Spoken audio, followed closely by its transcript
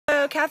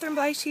Catherine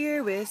Blyche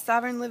here with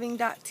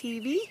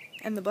SovereignLiving.tv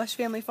and the Blush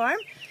Family Farm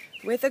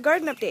with a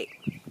garden update.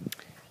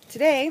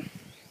 Today,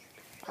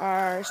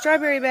 our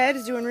strawberry bed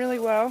is doing really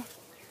well.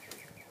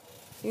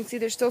 You can see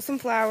there's still some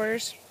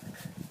flowers.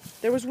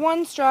 There was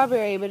one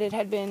strawberry, but it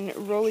had been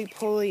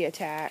roly-poly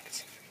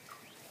attacked.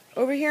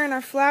 Over here in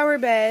our flower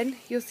bed,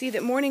 you'll see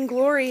that Morning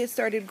Glory has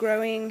started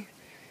growing.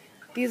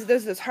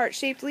 Those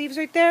heart-shaped leaves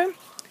right there.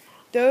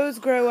 Those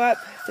grow up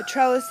the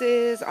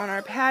trellises on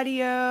our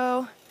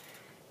patio,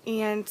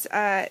 and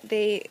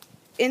they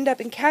end up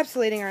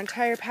encapsulating our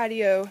entire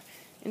patio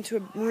into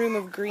a room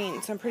of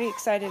green. So I'm pretty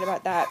excited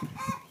about that.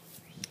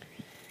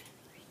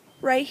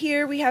 Right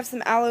here we have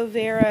some aloe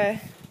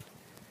vera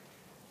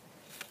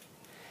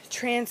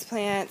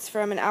transplants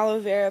from an aloe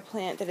vera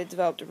plant that had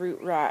developed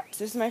root rot.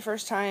 So this is my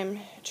first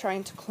time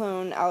trying to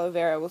clone aloe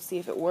vera. We'll see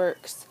if it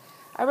works.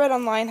 I read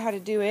online how to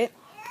do it.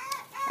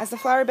 As the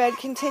flower bed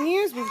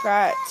continues, we've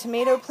got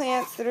tomato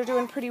plants that are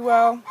doing pretty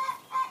well.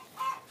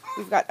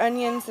 We've got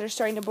onions that are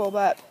starting to bulb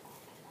up.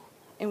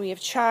 And we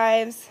have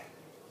chives,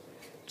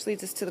 which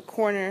leads us to the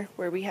corner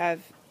where we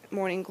have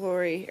Morning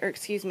Glory,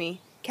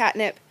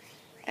 catnip,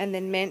 and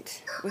then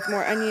mint with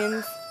more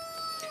onions.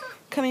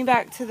 Coming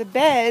back to the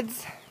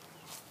beds,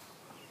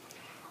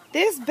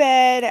 this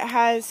bed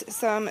has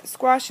some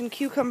squash and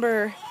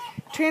cucumber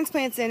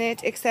transplants in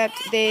it,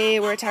 except they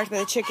were attacked by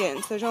the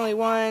chickens. There's only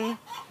 1,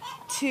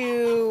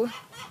 2,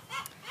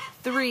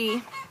 3.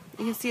 You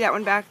can see that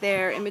one back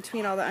there in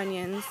between all the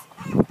onions.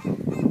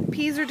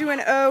 Peas are doing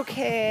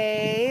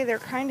okay. They're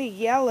kind of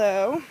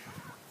yellow.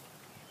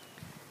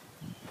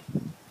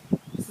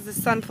 This is a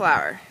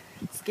sunflower.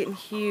 It's getting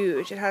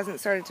huge. It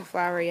hasn't started to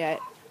flower yet.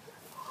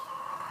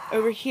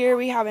 Over here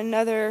we have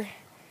another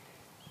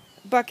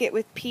bucket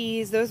with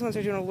peas. Those ones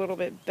are doing a little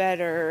bit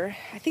better.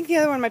 I think the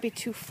other one might be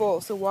too full,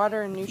 so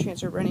water and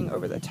nutrients are running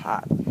over the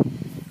top.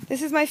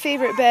 This is my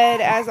favorite bed,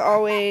 as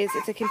always.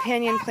 It's a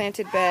companion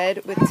planted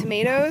bed with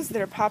tomatoes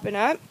that are popping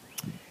up.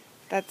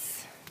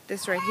 That's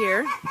this right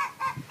here.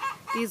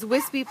 These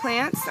wispy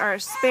plants are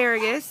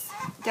asparagus.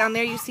 Down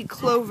there you see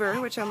clover,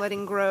 which I'm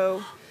letting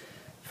grow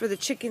for the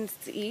chickens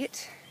to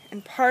eat,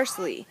 and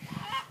parsley.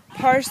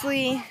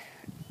 Parsley,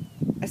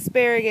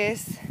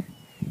 asparagus,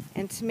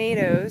 and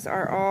tomatoes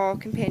are all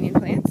companion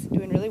plants,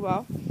 doing really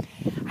well.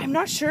 I'm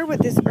not sure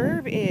what this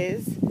herb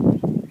is.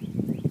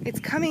 It's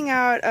coming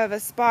out of a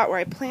spot where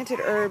I planted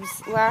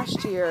herbs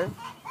last year,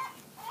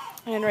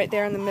 and right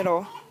there in the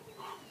middle.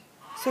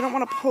 So I don't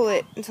want to pull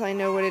it until I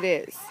know what it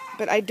is.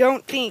 But I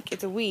don't think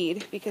it's a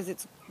weed,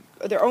 because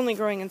they're only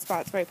growing in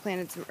spots where I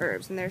planted some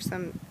herbs, and there's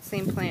some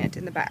same plant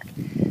in the back.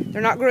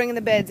 They're not growing in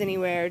the beds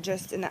anywhere,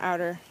 just in the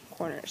outer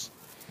corners.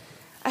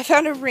 I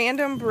found a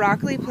random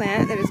broccoli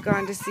plant that has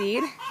gone to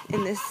seed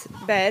in this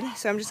bed,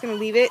 so I'm just going to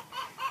leave it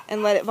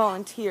and let it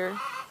volunteer.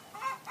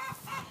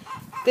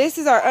 This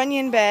is our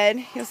onion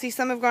bed. You'll see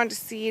some have gone to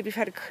seed. We've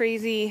had a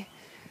crazy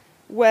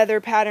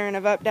weather pattern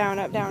of up,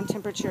 down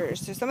temperatures.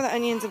 So some of the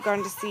onions have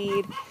gone to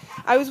seed.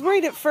 I was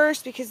worried at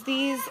first because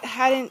these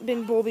hadn't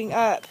been bulbing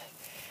up.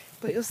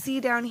 But you'll see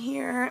down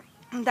here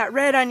that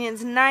red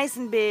onion's nice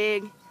and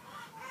big,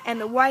 and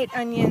the white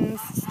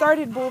onions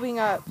started bulbing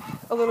up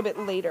a little bit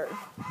later.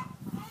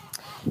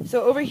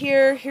 So over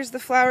here, here's the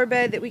flower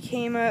bed that we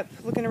came up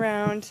looking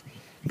around.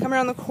 Come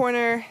around the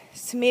corner,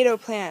 tomato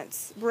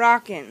plants,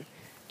 bracken,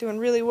 doing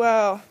really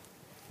well.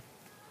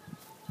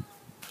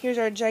 Here's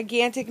our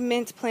gigantic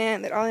mint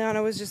plant that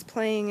Aliana was just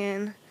playing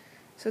in.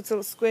 So it's a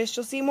little squished.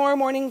 You'll see more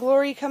Morning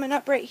Glory coming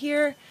up right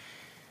here.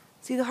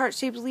 See the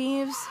heart-shaped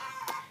leaves?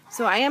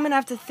 So I am going to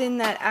have to thin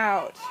that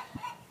out.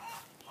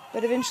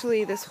 But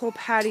eventually this whole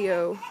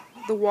patio,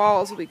 the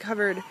walls will be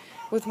covered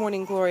with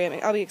Morning Glory.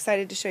 I'll be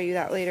excited to show you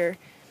that later.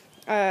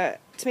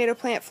 Tomato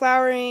plant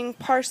flowering,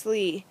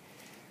 parsley.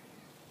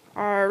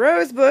 Our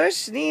rose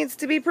bush needs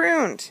to be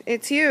pruned.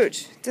 It's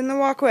huge. It's in the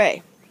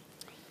walkway.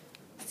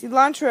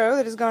 Cilantro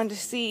that has gone to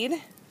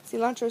seed.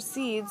 Cilantro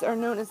seeds are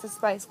known as the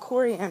spice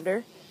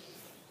coriander.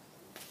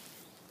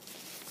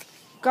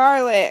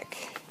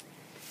 Garlic.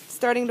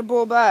 Starting to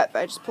bulb up.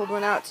 I just pulled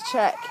one out to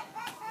check.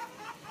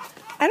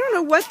 I don't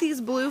know what these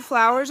blue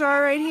flowers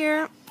are right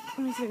here. Let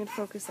me see if I can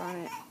focus on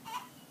it.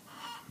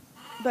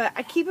 But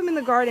I keep them in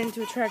the garden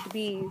to attract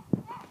bees.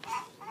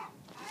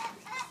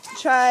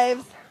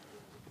 Chives.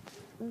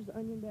 There's the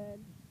onion bed.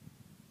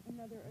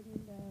 Another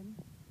onion bed.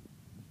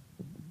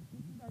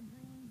 This is our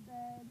greens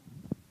bed.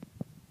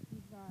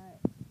 We've got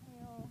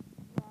kale,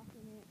 rock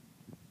in it,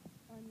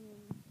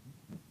 onion.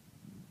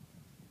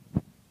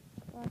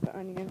 Lots of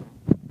onion.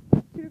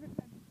 2 different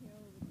types of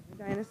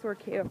kale. Dinosaur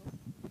kale.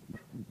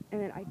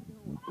 And then I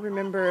don't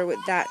remember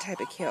what that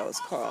type of kale is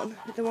called.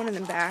 But the one in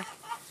the back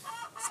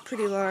is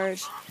pretty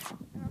large.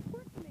 And our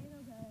poor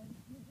tomato bed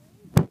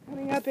isn't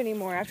coming up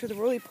anymore after the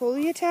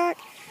roly-poly attack.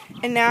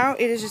 And now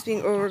it is just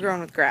being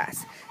overgrown with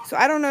grass. So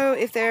I don't know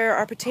if there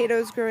are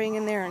potatoes growing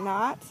in there or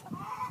not.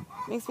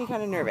 Makes me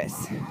kind of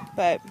nervous.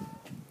 But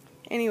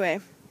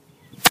anyway,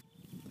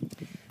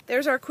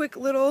 there's our quick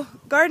little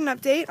garden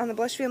update on the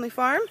Blush Family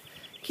Farm.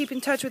 Keep in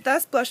touch with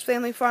us,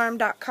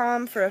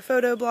 blushfamilyfarm.com, for a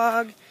photo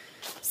blog,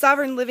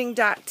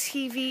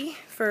 sovereignliving.tv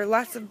for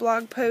lots of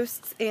blog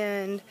posts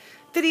and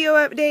video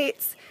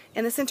updates,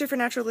 and the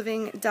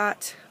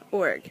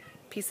centerfornaturalliving.org.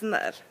 Peace and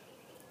love.